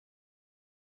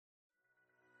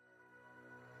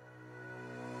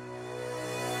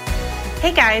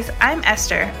Hey guys, I'm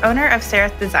Esther, owner of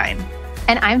Seraph Design.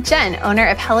 And I'm Jen, owner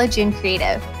of Hello June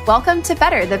Creative. Welcome to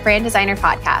Better, the Brand Designer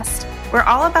Podcast. We're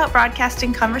all about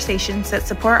broadcasting conversations that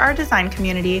support our design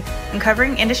community,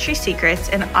 uncovering industry secrets,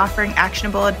 and offering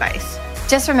actionable advice.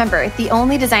 Just remember, the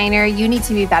only designer you need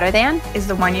to be better than is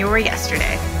the one you were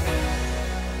yesterday.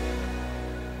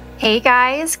 Hey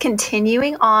guys,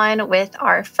 continuing on with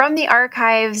our From the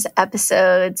Archives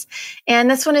episodes. And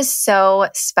this one is so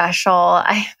special.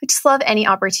 I just love any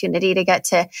opportunity to get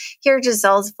to hear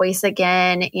Giselle's voice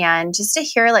again and just to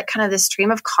hear like kind of the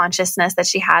stream of consciousness that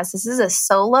she has. This is a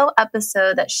solo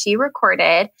episode that she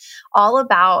recorded all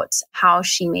about how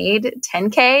she made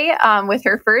 10K with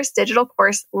her first digital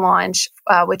course launch,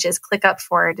 which is ClickUp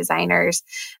for designers.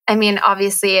 I mean,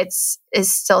 obviously is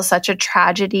still such a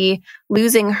tragedy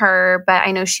losing her, but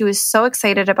I know she was so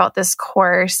excited about this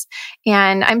course.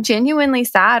 And I'm genuinely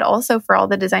sad also for all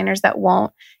the designers that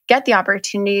won't get the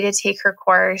opportunity to take her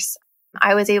course.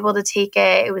 I was able to take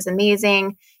it. It was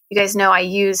amazing. You guys know I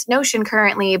use Notion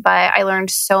currently, but I learned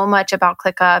so much about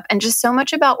ClickUp and just so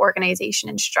much about organization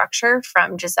and structure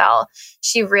from Giselle.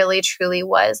 She really, truly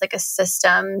was like a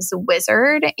systems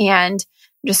wizard, and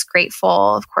I'm just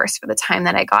grateful, of course, for the time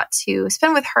that I got to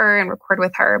spend with her and record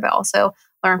with her, but also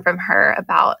learn from her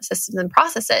about systems and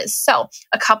processes. So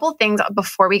a couple things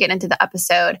before we get into the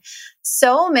episode.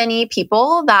 So many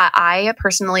people that I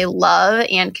personally love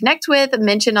and connect with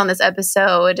mentioned on this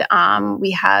episode.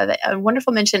 We have a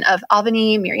wonderful mention of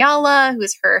Avani Miriala, who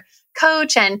is her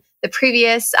coach, and the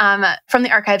previous From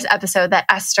the Archives episode that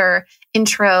Esther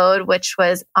introed, which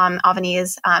was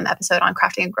Avani's episode on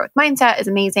crafting a growth mindset, is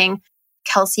amazing.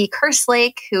 Kelsey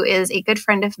Kerslake, who is a good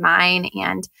friend of mine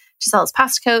and Giselle's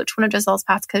past coach, one of Giselle's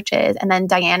past coaches, and then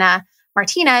Diana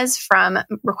Martinez from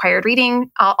Required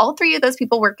Reading. All three of those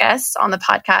people were guests on the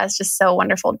podcast. Just so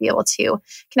wonderful to be able to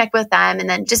connect with them. And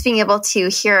then just being able to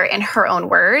hear in her own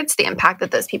words the impact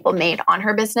that those people made on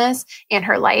her business and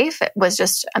her life was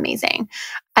just amazing.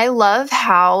 I love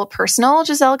how personal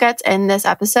Giselle gets in this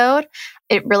episode.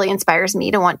 It really inspires me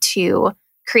to want to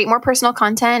create more personal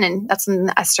content. And that's something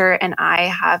that Esther and I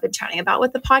have been chatting about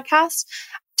with the podcast.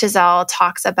 Giselle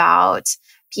talks about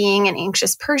being an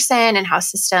anxious person and how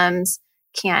systems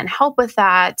can help with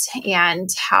that, and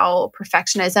how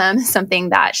perfectionism is something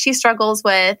that she struggles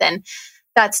with. And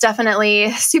that's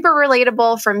definitely super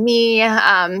relatable for me.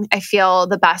 I feel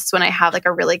the best when I have like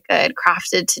a really good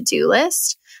crafted to-do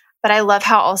list. But I love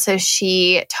how also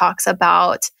she talks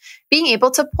about being able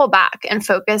to pull back and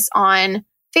focus on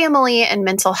family and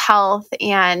mental health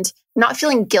and not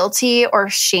feeling guilty or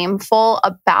shameful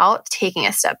about taking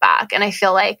a step back. And I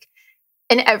feel like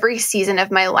in every season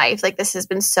of my life, like this has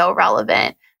been so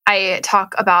relevant. I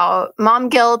talk about mom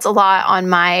guilt a lot on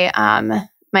my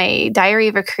my Diary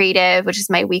of a Creative, which is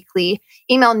my weekly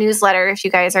email newsletter. If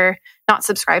you guys are not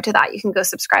subscribed to that, you can go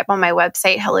subscribe on my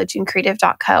website,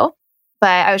 hellojunecreative.co.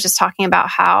 But I was just talking about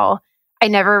how I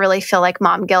never really feel like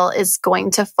mom guilt is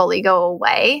going to fully go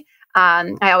away.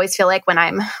 I always feel like when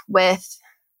I'm with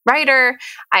writer,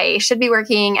 I should be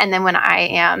working. And then when I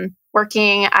am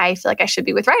working, I feel like I should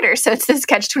be with writer. So it's this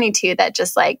catch-22 that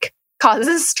just like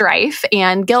causes strife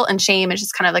and guilt and shame. It's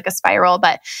just kind of like a spiral.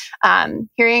 But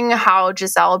hearing how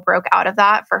Giselle broke out of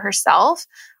that for herself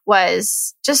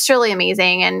was just really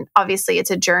amazing. And obviously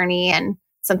it's a journey and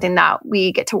something that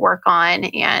we get to work on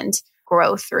and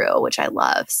grow through, which I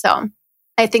love. So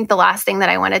I think the last thing that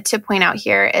I wanted to point out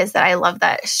here is that I love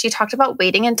that she talked about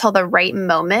waiting until the right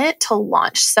moment to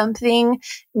launch something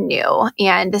new.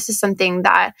 And this is something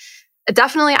that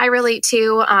definitely I relate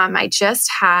to. I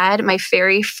just had my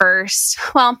very first,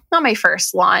 well, not my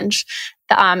first launch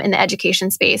in the education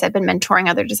space. I've been mentoring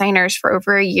other designers for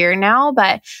over a year now,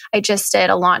 but I just did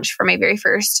a launch for my very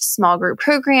first small group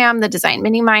program, the Design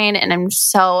Mini Mind, and I'm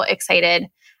so excited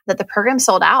that the program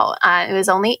sold out. It was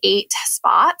only 8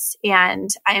 spots, and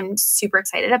I'm super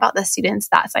excited about the students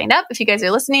that signed up. If you guys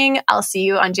are listening, I'll see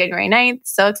you on January 9th.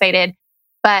 So excited.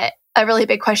 But a really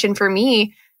big question for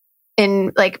me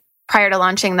in like prior to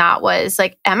launching that was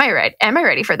like, am I ready? Am I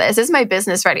ready for this? Is my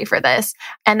business ready for this?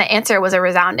 And the answer was a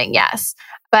resounding yes.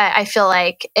 But I feel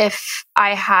like if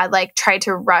I had like tried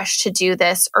to rush to do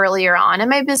this earlier on in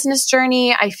my business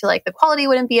journey, I feel like the quality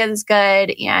wouldn't be as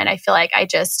good. And I feel like I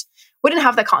just wouldn't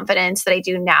have the confidence that I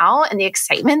do now and the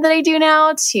excitement that I do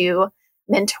now to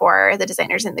mentor the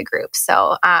designers in the group.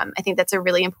 So I think that's a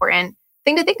really important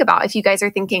thing to think about if you guys are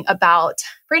thinking about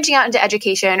branching out into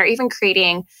education or even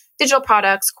creating digital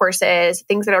products, courses,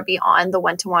 things that are beyond the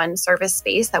one-to-one service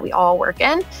space that we all work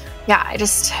in. Yeah, I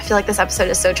feel like this episode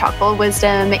is so chock full of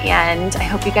wisdom, and I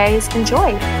hope you guys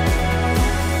enjoy.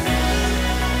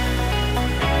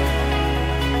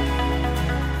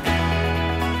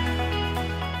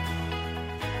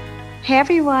 Hey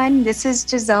everyone, this is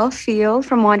Giselle Field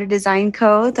from Wander Design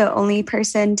Co., the only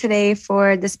person today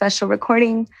for the special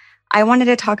recording. I wanted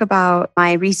to talk about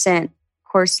my recent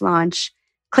course launch,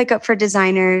 ClickUp for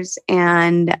Designers,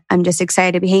 and I'm just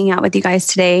excited to be hanging out with you guys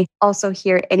today. Also,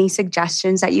 hear any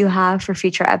suggestions that you have for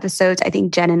future episodes. I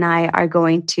think Jen and I are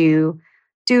going to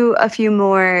do a few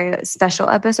more special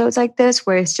episodes like this,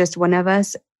 where it's just one of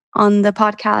us on the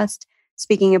podcast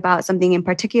speaking about something in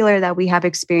particular that we have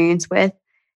experience with.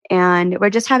 And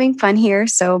we're just having fun here.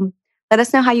 So let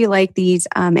us know how you like these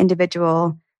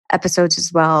individual episodes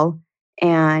as well,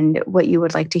 and what you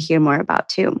would like to hear more about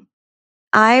too.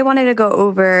 I wanted to go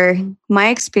over my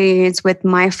experience with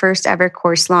my first ever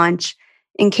course launch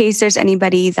in case there's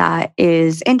anybody that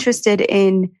is interested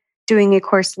in doing a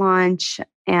course launch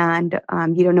and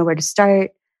you don't know where to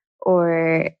start,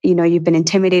 or you've been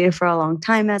intimidated for a long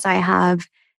time as I have.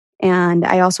 And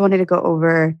I also wanted to go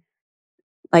over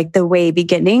like the way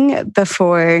beginning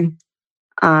before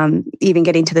even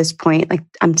getting to this point. Like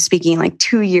I'm speaking like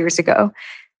 2 years ago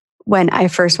when I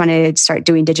first wanted to start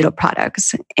doing digital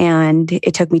products. And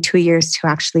it took me 2 years to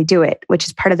actually do it, which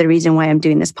is part of the reason why I'm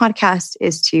doing this podcast,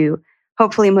 is to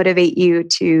hopefully motivate you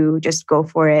to just go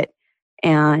for it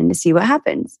and see what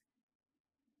happens.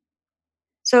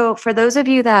 So for those of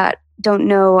you that don't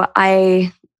know,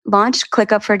 I launched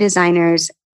ClickUp for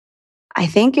Designers. I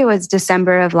think it was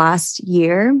December of last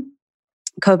year.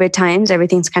 COVID times,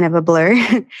 everything's kind of a blur.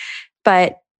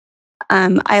 But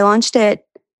I launched it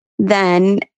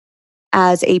then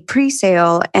as a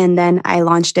pre-sale, and then I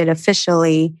launched it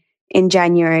officially in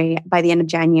January, by the end of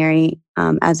January,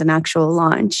 as an actual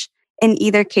launch. In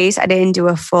either case, I didn't do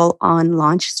a full-on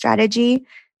launch strategy.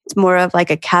 It's more of like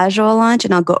a casual launch,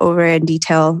 and I'll go over in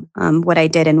detail what I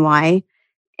did and why,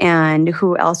 and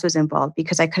who else was involved,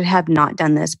 because I could have not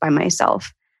done this by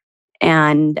myself.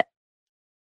 And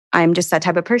I'm just that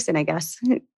type of person, I guess.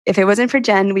 If it wasn't for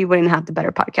Jen, we wouldn't have the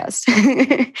Better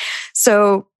podcast.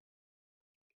 So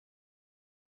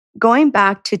going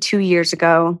back to 2 years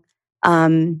ago,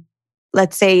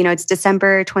 let's say, it's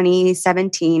December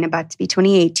 2017, about to be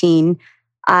 2018.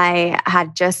 I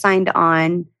had just signed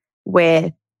on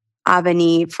with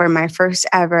Avani for my first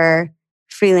ever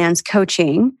freelance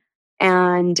coaching.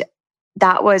 And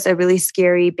that was a really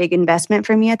scary, big investment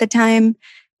for me at the time.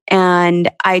 And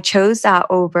I chose that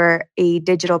over a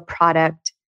digital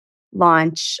product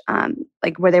launch,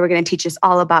 like where they were going to teach us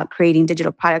all about creating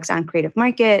digital products on Creative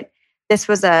Market. This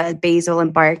was a Basil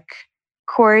and Bark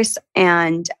course,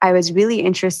 and I was really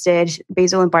interested.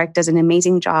 Basil and Bark does an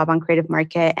amazing job on Creative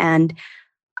Market, and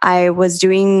I was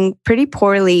doing pretty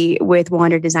poorly with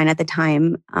Wander Design at the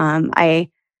time. I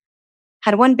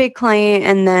had one big client,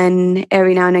 and then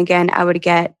every now and again, I would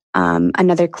get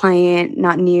another client,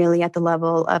 not nearly at the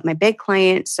level of my big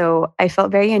client. So I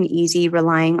felt very uneasy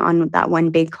relying on that one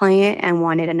big client and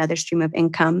wanted another stream of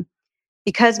income.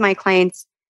 Because my clients,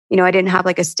 I didn't have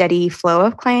like a steady flow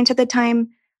of clients at the time.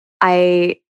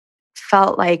 I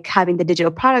felt like having the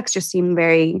digital products just seemed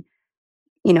very,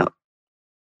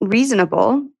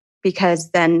 reasonable,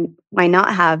 because then why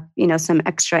not have, some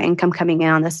extra income coming in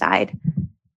on the side?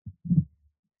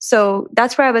 So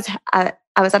that's where I was at.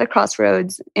 I was at a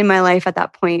crossroads in my life at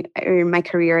that point, or in my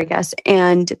career, I guess,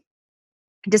 and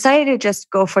decided to just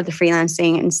go for the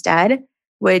freelancing instead,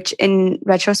 which in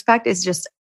retrospect is just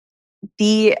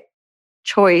the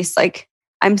choice. Like,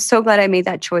 I'm so glad I made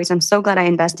that choice. I'm so glad I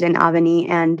invested in Avani,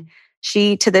 and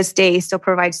she to this day still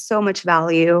provides so much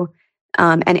value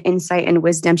and insight and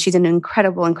wisdom. She's an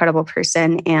incredible, incredible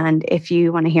person. And if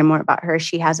you want to hear more about her,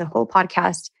 she has a whole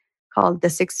podcast called The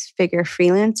Six Figure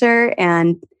Freelancer.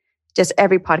 And just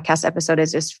every podcast episode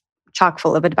is just chock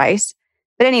full of advice.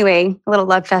 But anyway, a little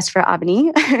love fest for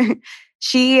Avani.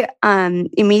 She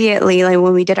immediately, like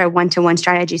when we did our one-to-one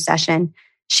strategy session,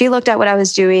 she looked at what I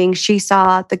was doing. She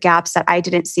saw the gaps that I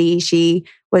didn't see. She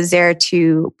was there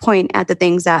to point at the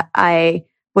things that I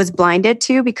was blinded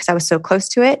to because I was so close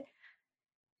to it.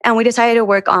 And we decided to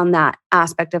work on that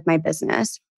aspect of my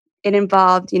business. It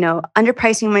involved,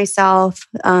 underpricing myself,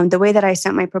 the way that I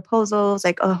sent my proposals,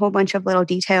 like a whole bunch of little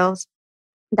details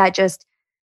that just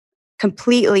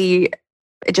completely,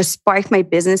 it just sparked my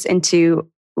business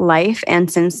into life. And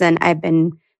since then, I've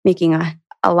been making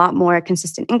a lot more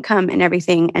consistent income and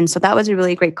everything. And so that was a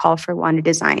really great call for Wander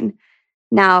Design.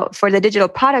 Now, for the digital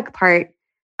product part,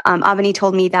 Avani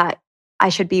told me that I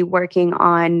should be working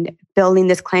on building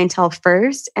this clientele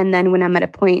first. And then when I'm at a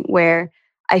point where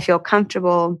I feel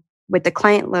comfortable with the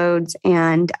client loads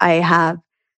and I have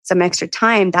some extra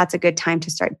time, that's a good time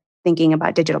to start thinking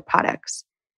about digital products.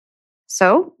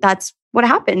 So that's what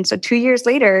happened. So 2 years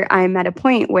later, I'm at a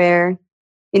point where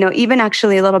even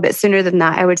actually a little bit sooner than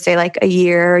that, I would say like a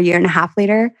year and a half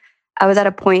later, I was at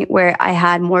a point where I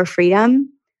had more freedom.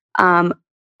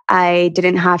 I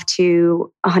didn't have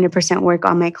to 100% work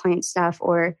on my client stuff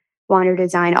or want to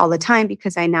design all the time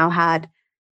because I now had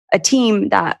a team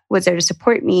that was there to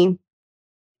support me.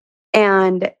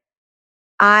 And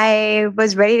I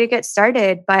was ready to get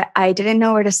started, but I didn't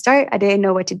know where to start. I didn't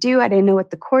know what to do. I didn't know what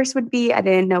the course would be. I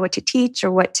didn't know what to teach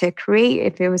or what to create,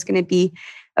 if it was going to be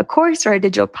a course or a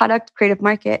digital product, creative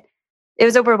market. It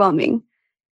was overwhelming.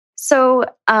 So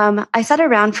I sat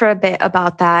around for a bit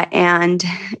about that, and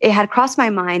it had crossed my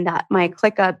mind that my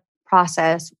ClickUp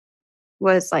process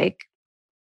was like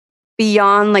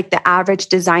beyond like the average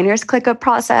designer's ClickUp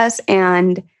process.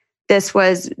 And this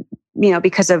was,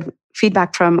 because of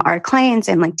feedback from our clients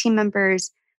and like team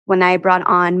members. When I brought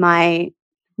on my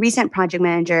recent project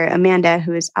manager, Amanda,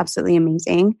 who is absolutely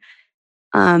amazing,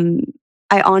 I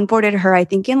onboarded her, I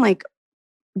think in like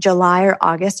July or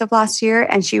August of last year.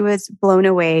 And she was blown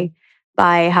away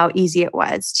by how easy it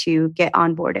was to get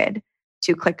onboarded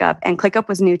to ClickUp. And ClickUp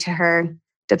was new to her.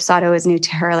 Dubsado is new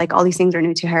to her. Like all these things are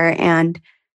new to her. And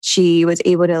she was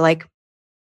able to like,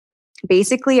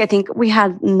 basically, I think we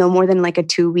had no more than like a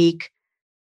 2-week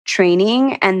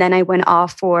training. And then I went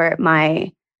off for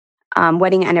my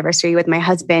wedding anniversary with my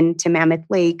husband to Mammoth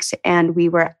Lakes. And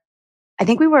I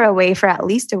think we were away for at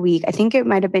least a week. I think it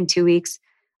might have been 2 weeks.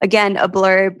 Again, a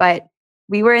blur, but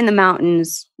we were in the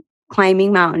mountains,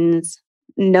 climbing mountains,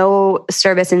 no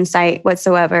service in sight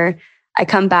whatsoever. I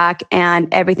come back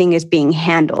and everything is being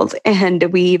handled. And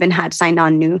we even had signed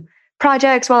on new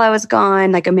projects while I was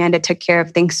gone. Like Amanda took care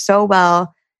of things so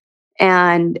well.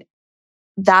 And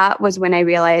that was when I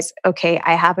realized, okay,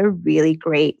 I have a really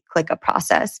great ClickUp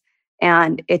process.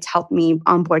 And it's helped me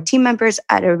onboard team members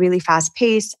at a really fast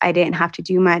pace. I didn't have to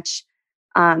do much.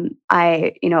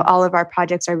 All of our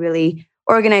projects are really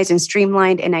organized and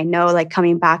streamlined. And I know like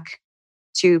coming back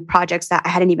to projects that I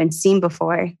hadn't even seen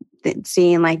before,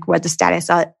 seeing like what the status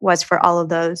was for all of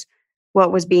those,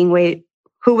 what was being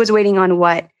who was waiting on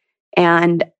what.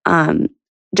 And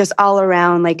just all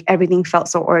around, like everything felt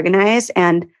so organized.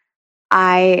 And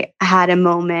I had a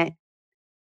moment,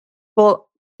 well,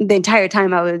 the entire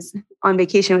time I was on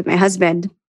vacation with my husband,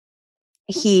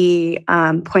 he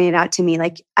pointed out to me,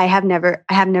 like, I have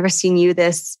never seen you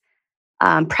this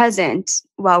present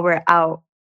while we're out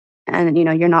and,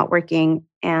 you're not working.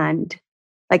 And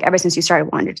like ever since you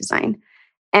started Wander Design.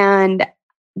 And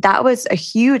that was a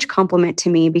huge compliment to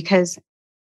me because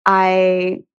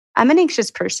I'm an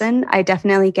anxious person. I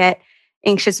definitely get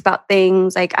anxious about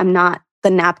things. Like I'm not the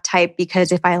nap type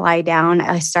because if I lie down,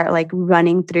 I start like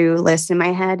running through lists in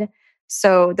my head.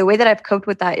 So the way that I've coped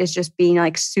with that is just being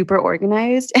like super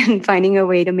organized and finding a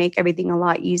way to make everything a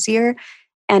lot easier.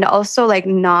 And also like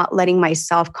not letting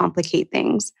myself complicate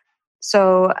things.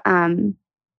 So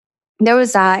there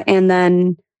was that. And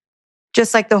then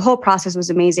just like the whole process was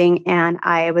amazing. And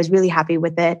I was really happy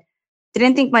with it.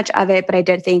 Didn't think much of it, but I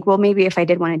did think, well, maybe if I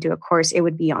did want to do a course, it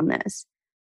would be on this.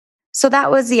 So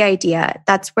that was the idea.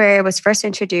 That's where it was first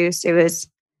introduced. It was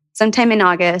sometime in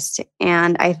August.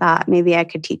 And I thought maybe I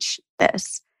could teach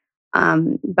this.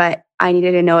 But I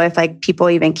needed to know if like people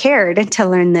even cared to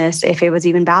learn this, if it was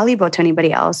even valuable to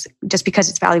anybody else. Just because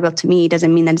it's valuable to me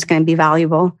doesn't mean that it's going to be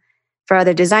valuable for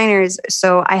other designers.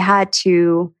 So I had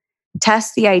to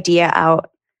test the idea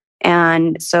out.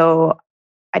 And so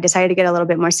I decided to get a little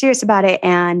bit more serious about it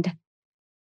and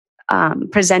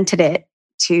presented it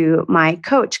to my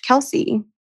coach, Kelsey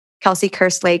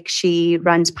Kerslake. She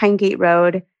runs Pine Gate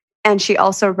Road, and she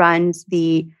also runs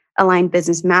the Aligned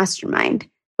Business Mastermind,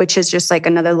 which is just like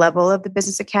another level of the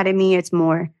Business Academy. It's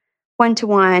more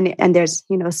one-to-one, and there's,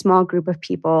 a small group of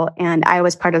people, and I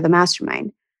was part of the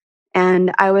mastermind.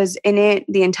 And I was in it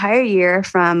the entire year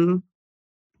from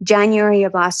January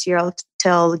of last year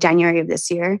till January of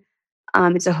this year.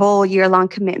 It's a whole year-long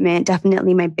commitment,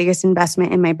 definitely my biggest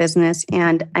investment in my business.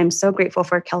 And I'm so grateful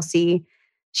for Kelsey.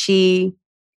 She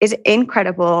is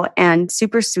incredible and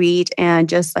super sweet and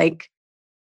just like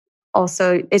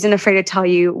also isn't afraid to tell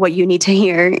you what you need to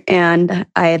hear. And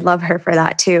I love her for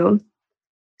that too.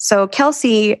 So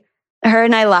Kelsey, her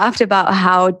and I laughed about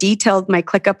how detailed my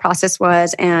ClickUp process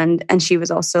was. And she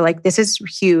was also like, this is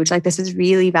huge. Like, this is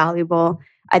really valuable.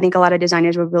 I think a lot of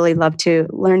designers would really love to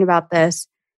learn about this.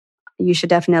 You should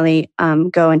definitely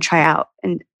go and try out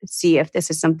and see if this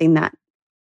is something that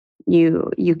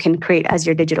you can create as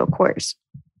your digital course.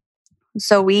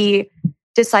 So we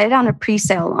decided on a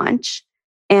pre-sale launch.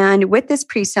 And with this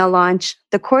pre-sale launch,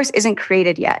 the course isn't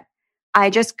created yet. I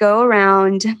just go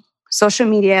around social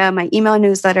media, my email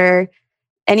newsletter,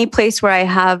 any place where I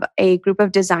have a group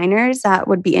of designers that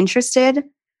would be interested.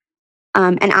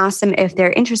 and ask them if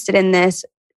they're interested in this,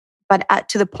 but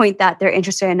to the point that they're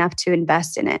interested enough to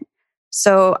invest in it.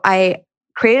 So I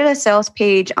created a sales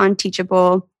page on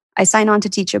Teachable. I signed on to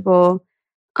Teachable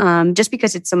just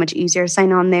because it's so much easier to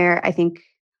sign on there. I think,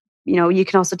 you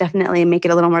can also definitely make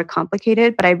it a little more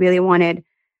complicated, but I really wanted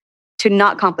to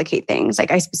not complicate things.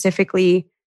 Like I specifically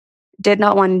did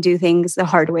not want to do things the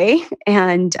hard way.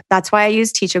 And that's why I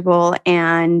used Teachable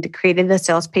and created a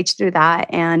sales page through that.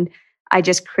 And I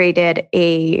just created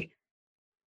a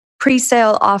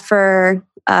pre-sale offer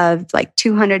of like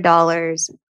 $200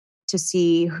 to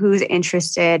see who's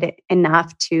interested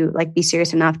enough to like be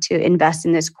serious enough to invest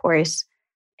in this course.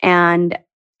 And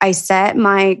I set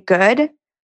my good,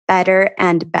 better,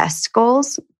 and best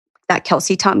goals that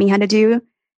Kelsey taught me how to do.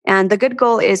 And the good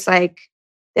goal is like,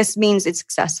 this means it's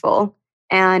successful.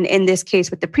 And in this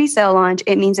case, with the pre-sale launch,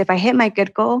 it means if I hit my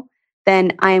good goal,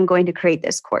 then I am going to create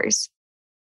this course.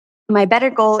 My better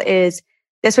goal is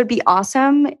this would be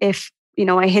awesome if,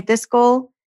 I hit this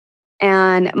goal.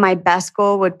 And my best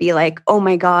goal would be like, oh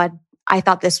my God, I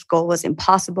thought this goal was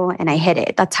impossible and I hit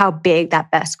it. That's how big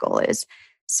that best goal is.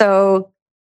 So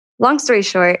long story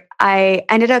short, I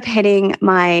ended up hitting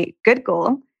my good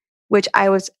goal, which I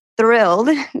was thrilled.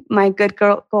 My good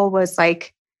goal was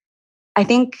like, I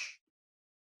think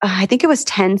it was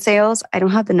 10 sales. I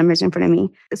don't have the numbers in front of me.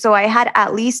 So I had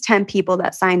at least 10 people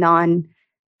that signed on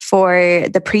for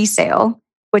the pre-sale,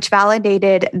 which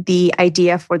validated the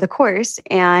idea for the course.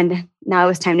 And now it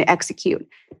was time to execute.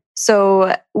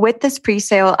 So with this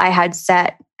pre-sale, I had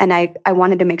set, and I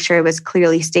wanted to make sure it was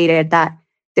clearly stated that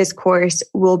this course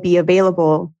will be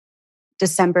available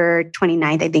December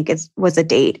 29th, I think was a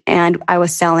date. And I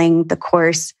was selling the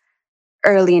course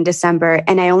early in December.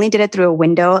 And I only did it through a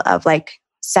window of like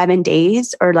 7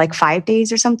 days or like 5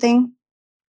 days or something.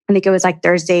 I think it was like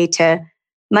Thursday to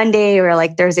Monday or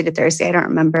like Thursday to Thursday. I don't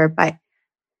remember, but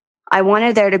I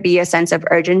wanted there to be a sense of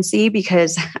urgency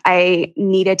because I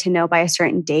needed to know by a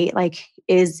certain date, like,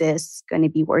 is this going to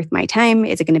be worth my time?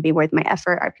 Is it going to be worth my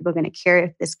effort? Are people going to care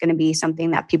if this is going to be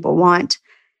something that people want?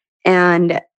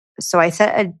 And so I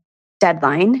set a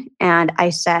deadline and I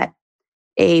set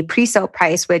a pre-sale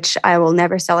price, which I will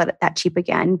never sell it that cheap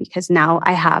again because now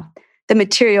I have the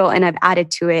material and I've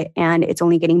added to it and it's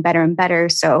only getting better and better.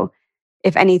 So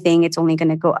if anything, it's only going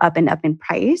to go up and up in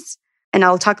price. And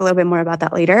I'll talk a little bit more about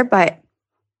that later. But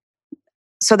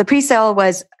so the pre-sale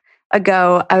was a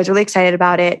go. I was really excited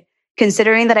about it,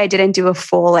 considering that I didn't do a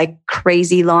full like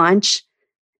crazy launch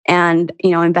and,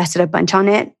 invested a bunch on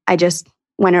it. I just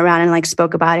went around and like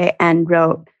spoke about it and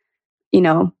wrote,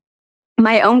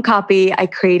 my own copy. I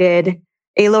created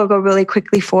a logo really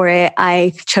quickly for it.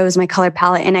 I chose my color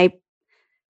palette and I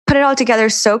put it all together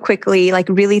so quickly, like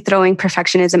really throwing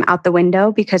perfectionism out the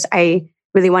window because I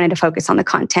really wanted to focus on the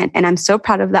content. And I'm so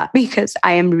proud of that because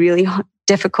I am really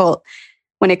difficult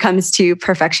when it comes to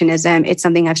perfectionism. It's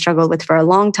something I've struggled with for a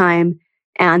long time.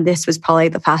 And this was probably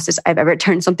the fastest I've ever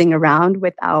turned something around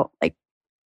without like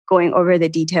going over the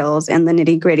details and the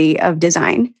nitty gritty of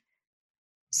design.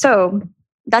 So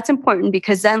that's important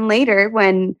because then later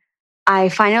when I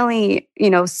finally,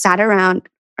 sat around,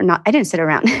 or not, I didn't sit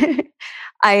around.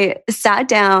 I sat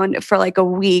down for like a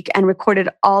week and recorded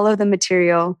all of the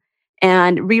material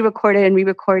and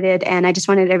re-recorded. And I just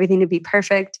wanted everything to be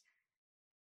perfect.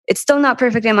 It's still not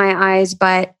perfect in my eyes,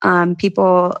 but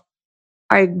people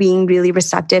are being really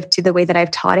receptive to the way that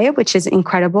I've taught it, which is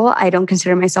incredible. I don't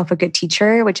consider myself a good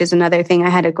teacher, which is another thing I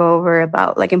had to go over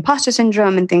about like imposter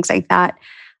syndrome and things like that.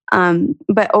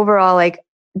 But overall, like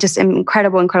just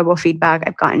incredible feedback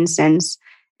I've gotten since.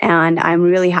 And I'm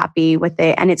really happy with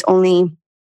it. And it's only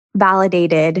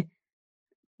validated,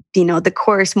 the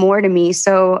course more to me.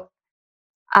 So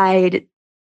I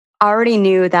already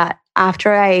knew that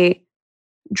after I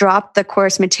dropped the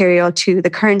course material to the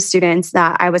current students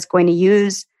that I was going to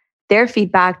use their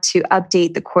feedback to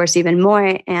update the course even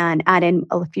more and add in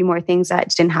a few more things that I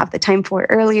didn't have the time for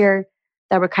earlier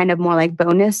that were kind of more like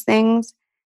bonus things.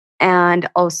 And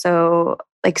also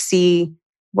like see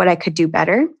what I could do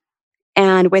better.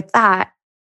 And with that,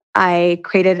 I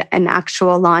created an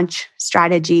actual launch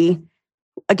strategy,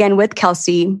 again, with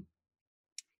Kelsey.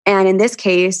 And in this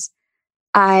case,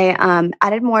 I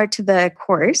added more to the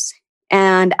course.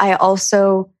 And I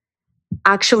also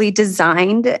actually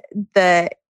designed the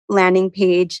landing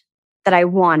page that I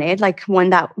wanted, like one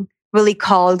that really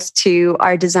called to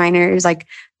our designers, like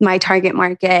my target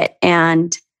market,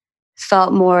 and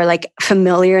felt more like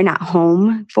familiar and at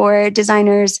home for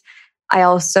designers. I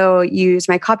also used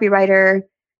my copywriter,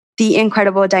 the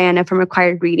incredible Diana from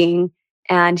Required Reading,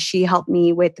 and she helped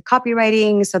me with the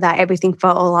copywriting so that everything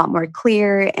felt a lot more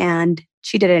clear. And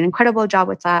she did an incredible job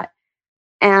with that.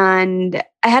 And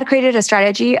I had created a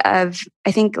strategy of,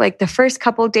 I think like the first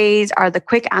couple days are the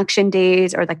quick action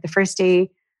days, or like the first day.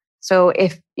 So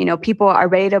if, people are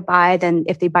ready to buy, then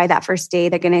if they buy that first day,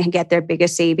 they're going to get their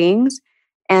biggest savings.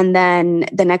 And then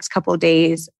the next couple of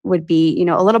days would be,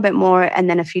 a little bit more. And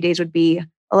then a few days would be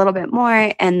a little bit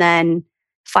more. And then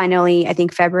finally, I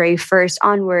think February 1st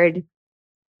onward,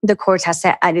 the course has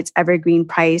set at its evergreen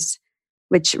price,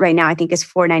 which right now I think is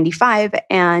 $495.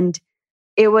 And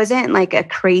it wasn't like a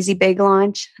crazy big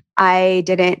launch. I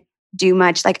didn't do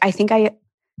much. Like, I think I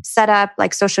set up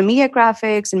like social media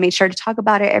graphics and made sure to talk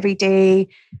about it every day,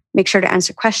 make sure to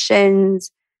answer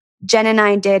questions. Jen and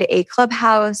I did a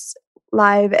Clubhouse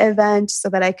live event so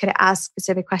that I could ask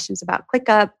specific questions about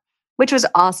ClickUp, which was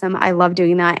awesome. I love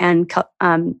doing that. And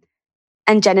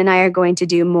Jen and I are going to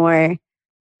do more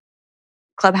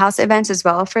Clubhouse events as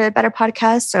well for a better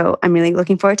podcast. So I'm really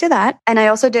looking forward to that. And I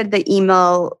also did the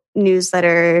email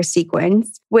newsletter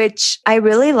sequence, which I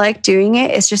really like doing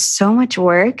it. It's just so much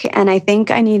work. And I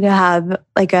think I need to have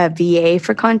like a VA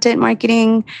for content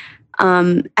marketing.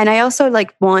 And I also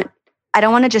I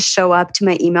don't want to just show up to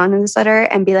my email newsletter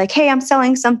and be like, hey, I'm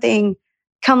selling something.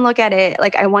 Come look at it.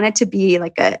 Like, I want it to be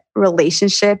like a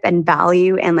relationship and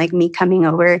value, and like me coming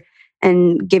over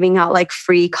and giving out like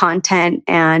free content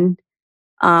and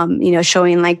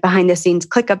showing like behind the scenes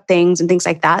ClickUp things and things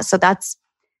like that. So that's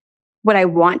what I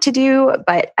want to do,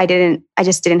 but I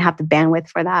just didn't have the bandwidth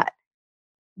for that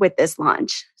with this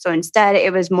launch. So instead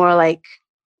it was more like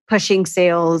pushing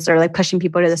sales, or like pushing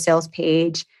people to the sales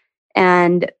page.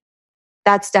 And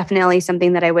that's definitely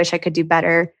something that I wish I could do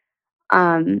better.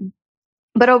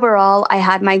 But overall, I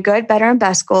had my good, better, and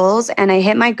best goals, and I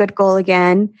hit my good goal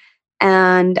again.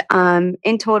 And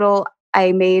in total,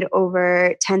 I made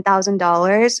over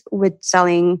 $10,000 with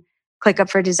selling ClickUp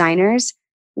for designers,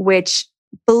 which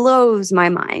blows my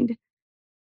mind.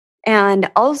 And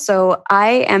also,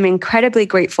 I am incredibly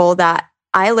grateful that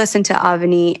I listened to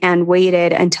Avani and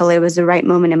waited until it was the right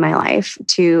moment in my life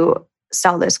to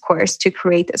sell this course, to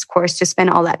create this course, to spend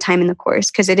all that time in the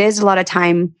course, because it is a lot of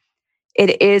time.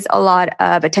 It is a lot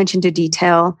of attention to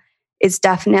detail. It's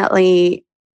definitely,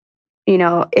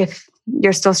 if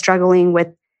you're still struggling with,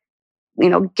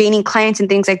 gaining clients and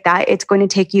things like that, it's going to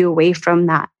take you away from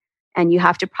that. And you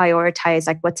have to prioritize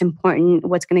like what's important,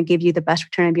 what's going to give you the best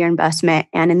return of your investment.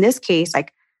 And in this case,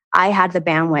 like, I had the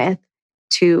bandwidth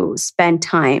to spend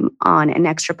time on an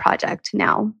extra project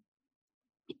now.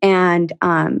 And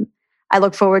I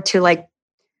look forward to like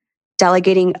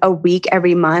delegating a week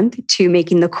every month to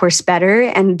making the course better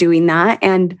and doing that.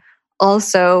 And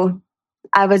also,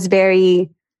 I was very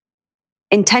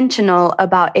intentional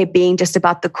about it being just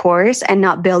about the course and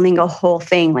not building a whole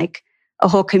thing, like a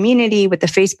whole community with the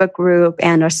Facebook group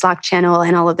and a Slack channel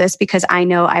and all of this, because I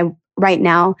know right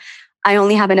now I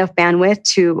only have enough bandwidth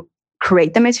to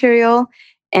create the material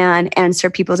and answer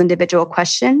people's individual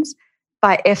questions.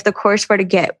 But if the course were to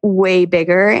get way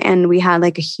bigger and we had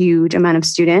like a huge amount of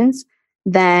students,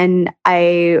 then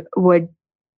I would,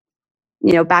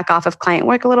 back off of client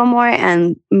work a little more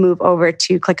and move over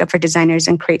to ClickUp for designers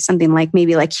and create something like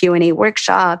maybe like Q&A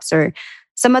workshops or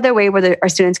some other way where our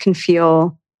students can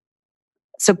feel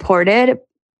supported,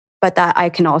 but that I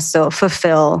can also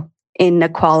fulfill in a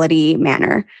quality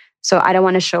manner. So I don't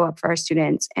want to show up for our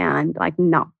students and like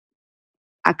not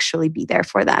actually be there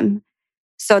for them.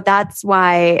 So that's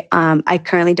why I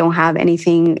currently don't have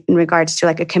anything in regards to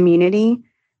like a community,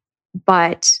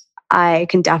 but I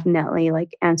can definitely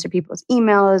like answer people's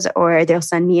emails, or they'll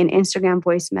send me an Instagram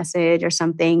voice message or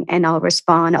something and I'll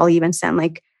respond. I'll even send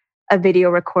like a video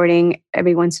recording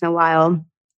every once in a while,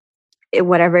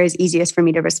 whatever is easiest for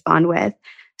me to respond with.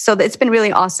 So it's been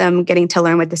really awesome getting to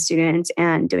learn with the students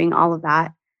and doing all of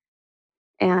that.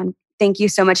 And thank you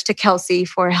so much to Kelsey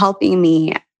for helping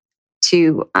me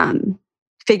to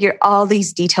figure all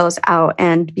these details out.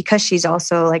 And because she's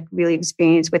also like really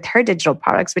experienced with her digital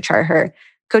products, which are her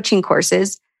coaching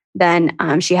courses, then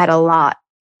she had a lot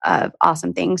of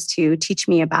awesome things to teach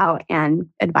me about and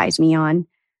advise me on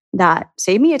that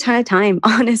saved me a ton of time,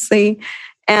 honestly.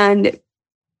 And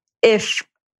if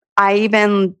I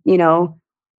even,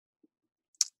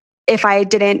 if I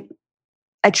didn't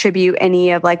attribute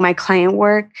any of like my client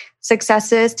work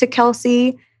successes to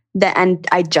Kelsey, and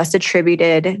I just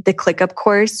attributed the ClickUp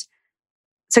course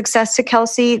success to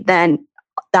Kelsey, then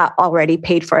that already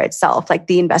paid for itself. Like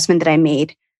the investment that I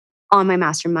made on my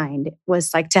mastermind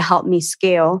was like to help me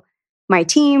scale my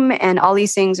team and all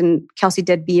these things. And Kelsey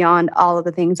did beyond all of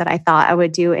the things that I thought I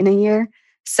would do in a year.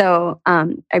 So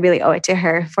I really owe it to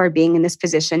her for being in this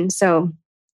position. So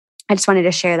I just wanted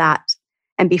to share that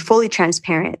and be fully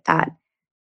transparent that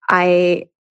I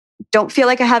don't feel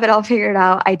like I have it all figured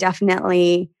out. I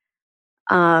definitely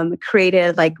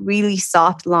created like really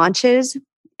soft launches,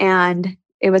 and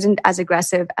it wasn't as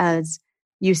aggressive as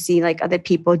you see like other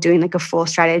people doing like a full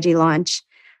strategy launch.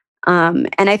 And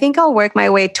I think I'll work my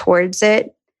way towards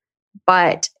it,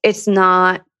 but it's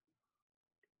not,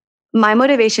 my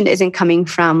motivation isn't coming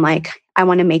from like, I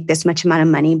want to make this much amount of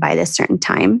money by this certain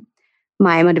time.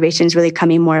 My motivation is really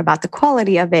coming more about the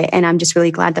quality of it. And I'm just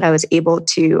really glad that I was able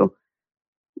to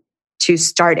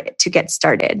start it, to get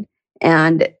started.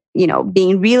 And,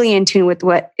 being really in tune with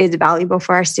what is valuable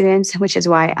for our students, which is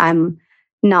why I'm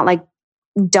not like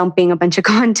dumping a bunch of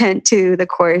content to the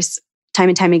course time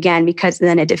and time again, because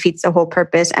then it defeats the whole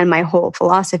purpose and my whole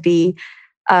philosophy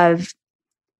of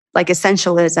like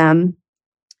essentialism,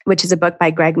 which is a book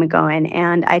by Greg McGowan.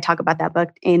 And I talk about that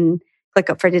book in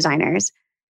ClickUp for Designers.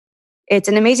 It's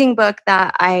an amazing book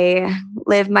that I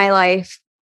live my life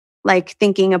like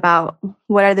thinking about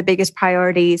what are the biggest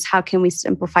priorities, how can we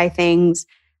simplify things,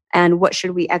 and what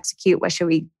should we execute, what should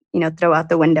we, throw out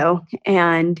the window.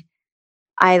 And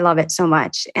I love it so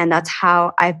much. And that's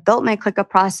how I've built my ClickUp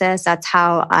process. That's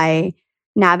how I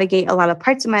navigate a lot of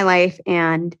parts of my life.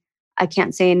 And I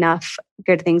can't say enough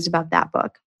good things about that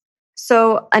book.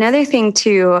 So another thing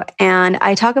too, and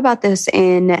I talk about this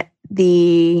in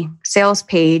the sales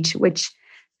page, which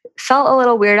felt a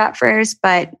little weird at first,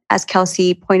 but as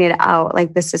Kelsey pointed out,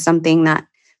 like this is something that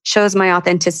shows my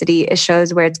authenticity. It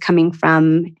shows where it's coming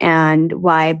from and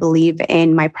why I believe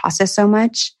in my process so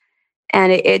much.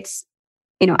 And it's,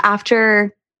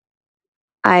 after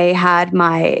I had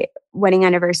my wedding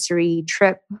anniversary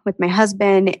trip with my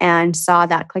husband and saw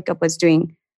that ClickUp was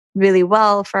doing really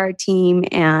well for our team,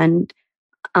 and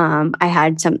I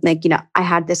had I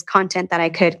had this content that I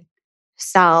could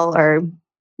sell, or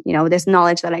this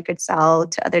knowledge that I could sell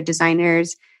to other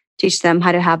designers, teach them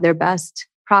how to have their best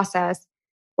process.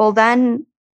 Well, then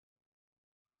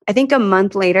I think a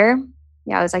month later,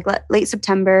 it was like late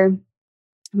September,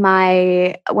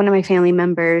 one of my family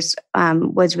members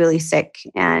was really sick,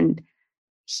 and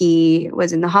he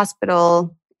was in the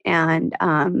hospital, and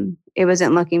it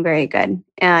wasn't looking very good.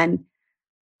 And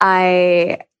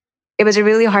it was a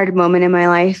really hard moment in my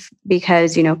life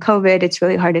because, COVID, it's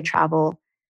really hard to travel.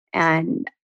 And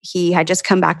he had just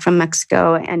come back from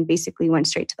Mexico and basically went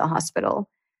straight to the hospital.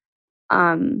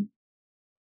 And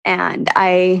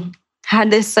I had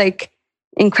this like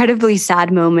incredibly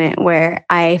sad moment where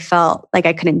I felt like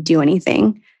I couldn't do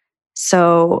anything.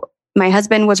 So my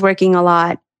husband was working a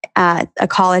lot at a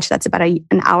college that's about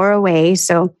an hour away.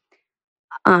 So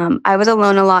I was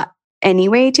alone a lot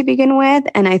anyway to begin with.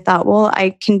 And I thought, well,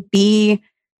 I can be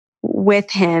with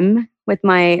him, with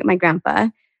my grandpa,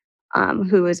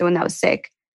 who was the one that was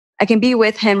sick. I can be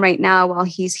with him right now while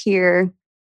he's here,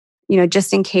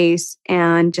 just in case,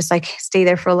 and just like stay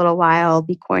there for a little while,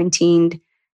 be quarantined.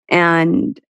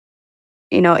 And,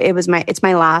 it's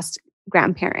my last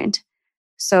grandparent.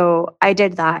 So I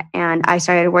did that, and I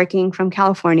started working from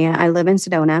California. I live in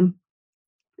Sedona.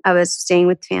 I was staying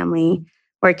with family,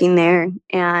 working there,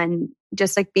 and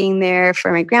just like being there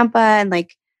for my grandpa. And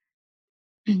like,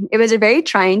 it was a very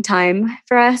trying time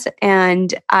for us.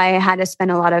 And I had to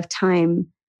spend a lot of time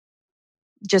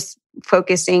just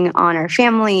focusing on our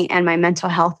family and my mental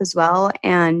health as well.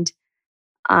 And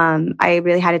I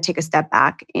really had to take a step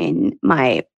back in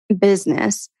my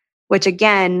business, which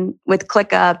again, with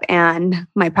ClickUp and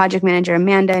my project manager,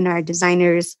 Amanda, and our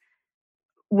designers,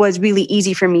 was really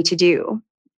easy for me to do.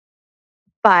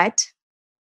 But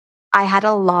I had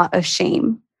a lot of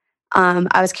shame.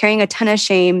 I was carrying a ton of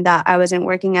shame that I wasn't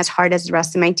working as hard as the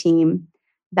rest of my team,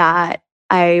 that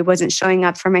I wasn't showing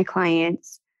up for my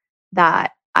clients,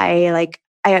 that I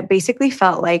basically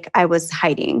felt like I was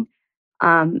hiding.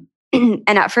 And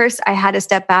at first I had to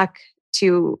step back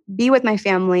to be with my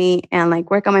family and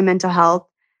like work on my mental health.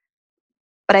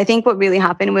 But I think what really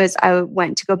happened was I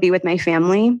went to go be with my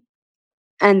family,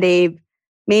 and they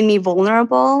made me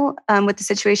vulnerable with the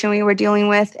situation we were dealing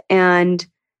with. And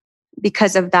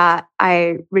because of that,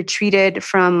 I retreated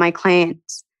from my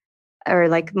clients or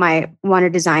like my Wanna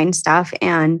Design stuff,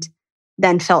 and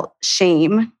then felt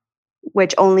shame,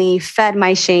 which only fed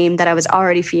my shame that I was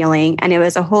already feeling. And it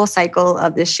was a whole cycle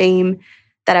of the shame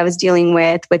that I was dealing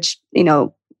with, which,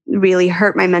 really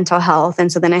hurt my mental health.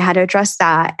 And so then I had to address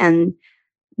that. And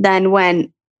then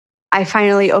when I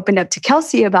finally opened up to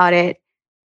Kelsey about it,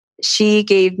 she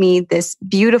gave me this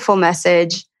beautiful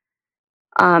message.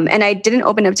 And I didn't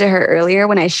open up to her earlier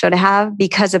when I should have,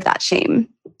 because of that shame.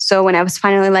 So when I was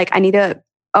finally like, I need to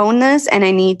own this and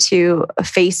I need to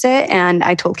face it, and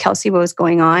I told Kelsey what was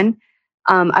going on.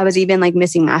 I was even like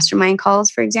missing mastermind calls,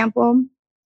 for example.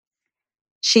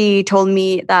 She told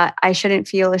me that I shouldn't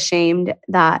feel ashamed,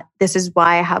 that this is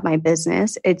why I have my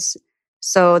business. It's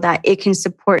so that it can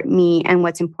support me and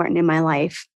what's important in my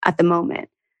life at the moment.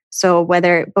 So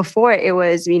whether before it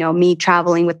was, me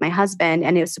traveling with my husband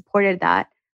and it supported that,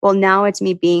 well, now it's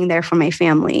me being there for my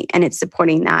family and it's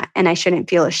supporting that. And I shouldn't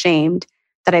feel ashamed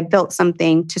that I built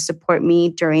something to support me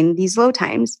during these low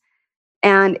times.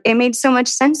 And it made so much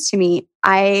sense to me.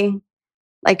 I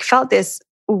felt this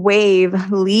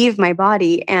wave leave my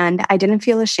body and I didn't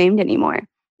feel ashamed anymore.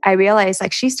 I realized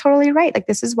she's totally right.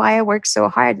 This is why I work so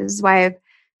hard. This is why I've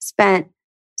spent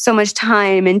so much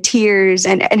time and tears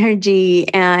and energy.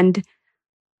 And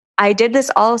I did this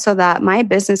all so that my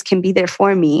business can be there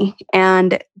for me.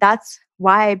 And that's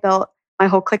why I built my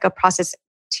whole ClickUp process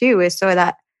too, is so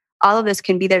that all of this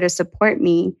can be there to support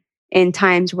me in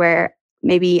times where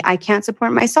maybe I can't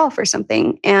support myself or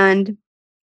something. And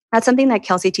that's something that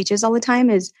Kelsey teaches all the time,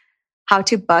 is how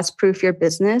to bus proof your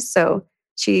business. So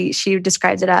she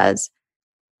describes it as,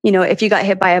 if you got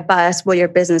hit by a bus, will your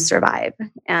business survive?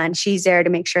 And she's there to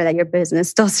make sure that your business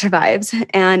still survives.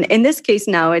 And in this case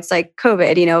now, it's like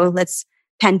COVID, let's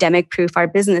pandemic proof our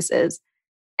businesses.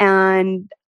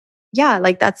 And yeah,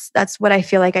 that's what I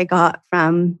feel like I got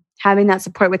from having that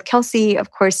support with Kelsey.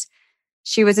 Of course,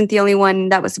 she wasn't the only one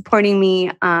that was supporting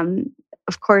me.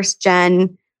 Of course,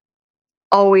 Jen,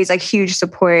 always huge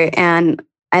support. And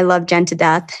I love Jen to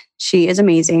death. She is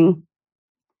amazing.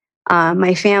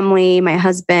 My family, my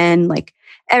husband,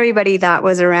 everybody that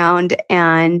was around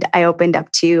and I opened up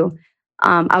to.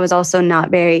 I was also not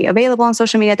very available on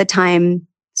social media at the time.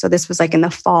 So this was in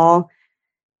the fall.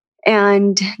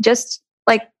 And just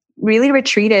really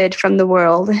retreated from the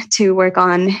world to work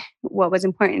on what was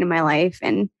important in my life.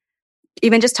 And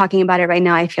even just talking about it right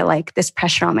now, I feel this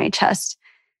pressure on my chest.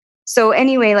 So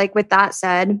anyway, with that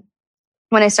said,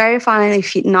 when I started finally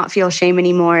not feel shame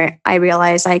anymore, I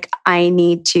realized I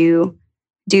need to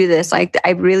do this. I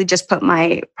really just put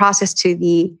my process to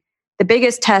the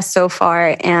biggest test so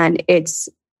far, and it's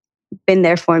been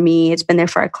there for me. It's been there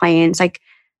for our clients.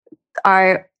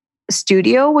 Our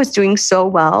studio was doing so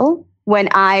well when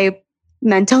I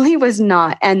mentally was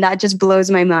not, and that just blows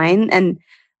my mind. And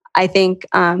I think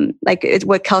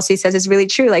what Kelsey says is really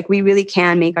true. We really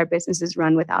can make our businesses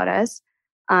run without us.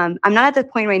 I'm not at the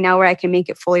point right now where I can make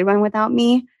it fully run without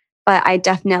me, but I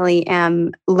definitely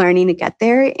am learning to get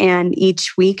there. And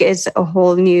each week is a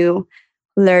whole new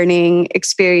learning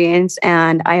experience.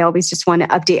 And I always just want to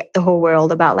update the whole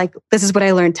world about this is what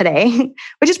I learned today,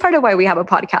 which is part of why we have a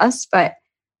podcast. But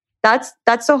that's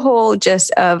the whole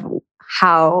gist of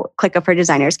how ClickUp for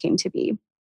Designers came to be.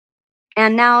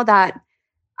 And now that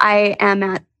I am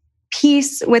at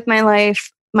peace with my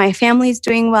life, my family's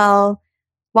doing well,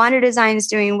 Wander Design is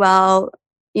doing well,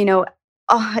 there's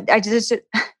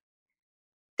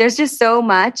just so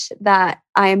much that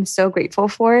I am so grateful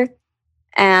for.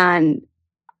 And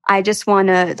I just want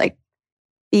to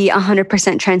be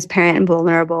 100% transparent and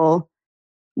vulnerable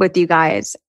with you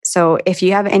guys. So if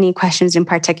you have any questions in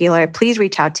particular, please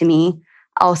reach out to me.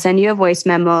 I'll send you a voice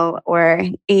memo or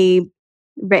a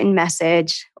written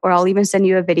message, or I'll even send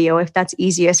you a video if that's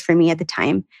easiest for me at the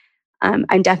time.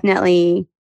 I'm definitely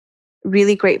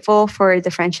really grateful for the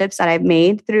friendships that I've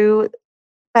made through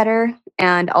Better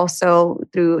and also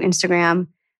through Instagram,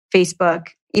 Facebook,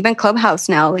 even Clubhouse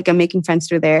now. I'm making friends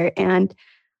through there. And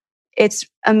it's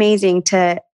amazing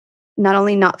to not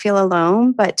only not feel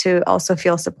alone, but to also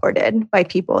feel supported by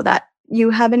people that you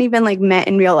haven't even met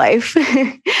in real life.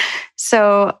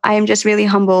 So I'm just really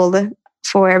humbled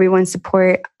for everyone's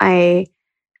support.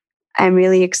 I'm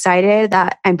really excited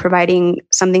that I'm providing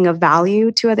something of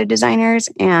value to other designers,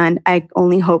 and I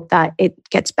only hope that it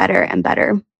gets better and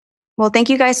better. Well, thank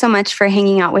you guys so much for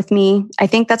hanging out with me. I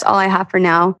think that's all I have for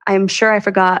now. I'm sure I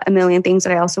forgot a million things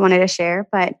that I also wanted to share,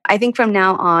 but I think from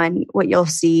now on, what you'll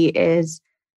see is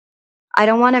I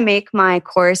don't want to make my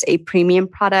course a premium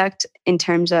product in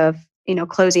terms of,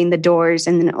 closing the doors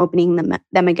and then opening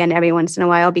them again every once in a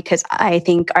while, because I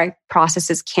think our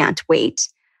processes can't wait.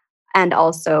 And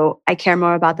also, I care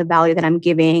more about the value that I'm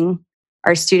giving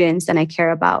our students than I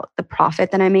care about the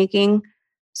profit that I'm making.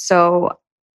 So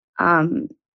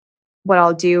what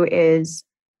I'll do is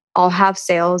I'll have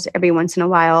sales every once in a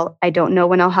while. I don't know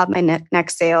when I'll have my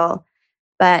next sale,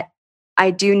 but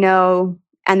I do know,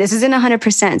 and this isn't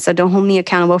 100%, so don't hold me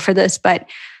accountable for this, but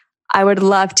I would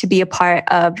love to be a part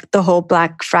of the whole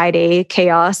Black Friday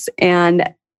chaos,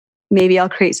 and maybe I'll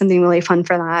create something really fun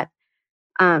for that.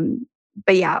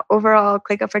 But yeah, overall,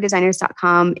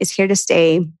 clickupfordesigners.com is here to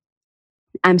stay.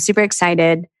 I'm super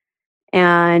excited,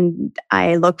 and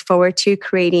I look forward to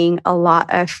creating a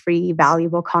lot of free,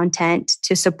 valuable content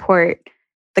to support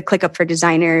the ClickUp for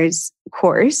Designers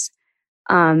course.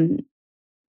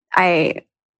 I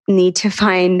need to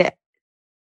find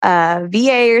a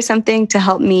VA or something to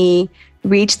help me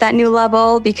reach that new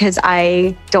level because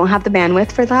I don't have the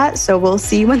bandwidth for that. So we'll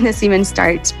see when this even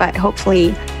starts, but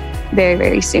hopefully very,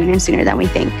 very soon and sooner than we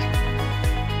think.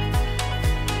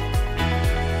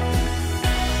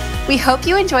 We hope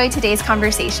you enjoyed today's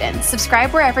conversation.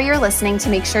 Subscribe wherever you're listening to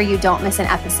make sure you don't miss an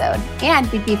episode. And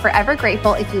we'd be forever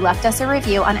grateful if you left us a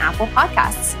review on Apple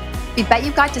Podcasts. We bet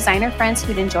you've got designer friends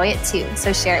who'd enjoy it too,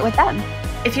 so share it with them.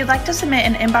 If you'd like to submit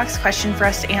an inbox question for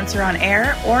us to answer on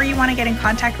air, or you want to get in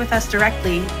contact with us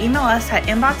directly, email us at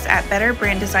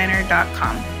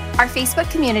inbox@betterbranddesigner.com. Our Facebook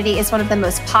community is one of the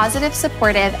most positive,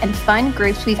 supportive, and fun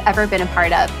groups we've ever been a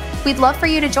part of. We'd love for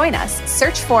you to join us.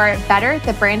 Search for Better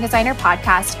the Brand Designer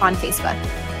Podcast on Facebook.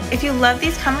 If you love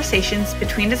these conversations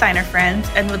between designer friends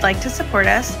and would like to support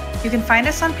us, you can find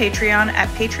us on Patreon at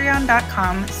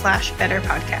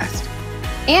patreon.com/betterpodcast.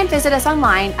 And visit us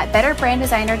online at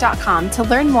betterbranddesigner.com to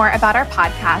learn more about our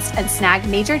podcast and snag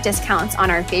major discounts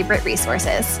on our favorite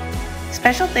resources.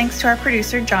 Special thanks to our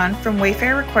producer, John from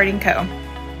Wayfair Recording Co.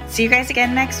 See you guys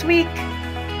again next week.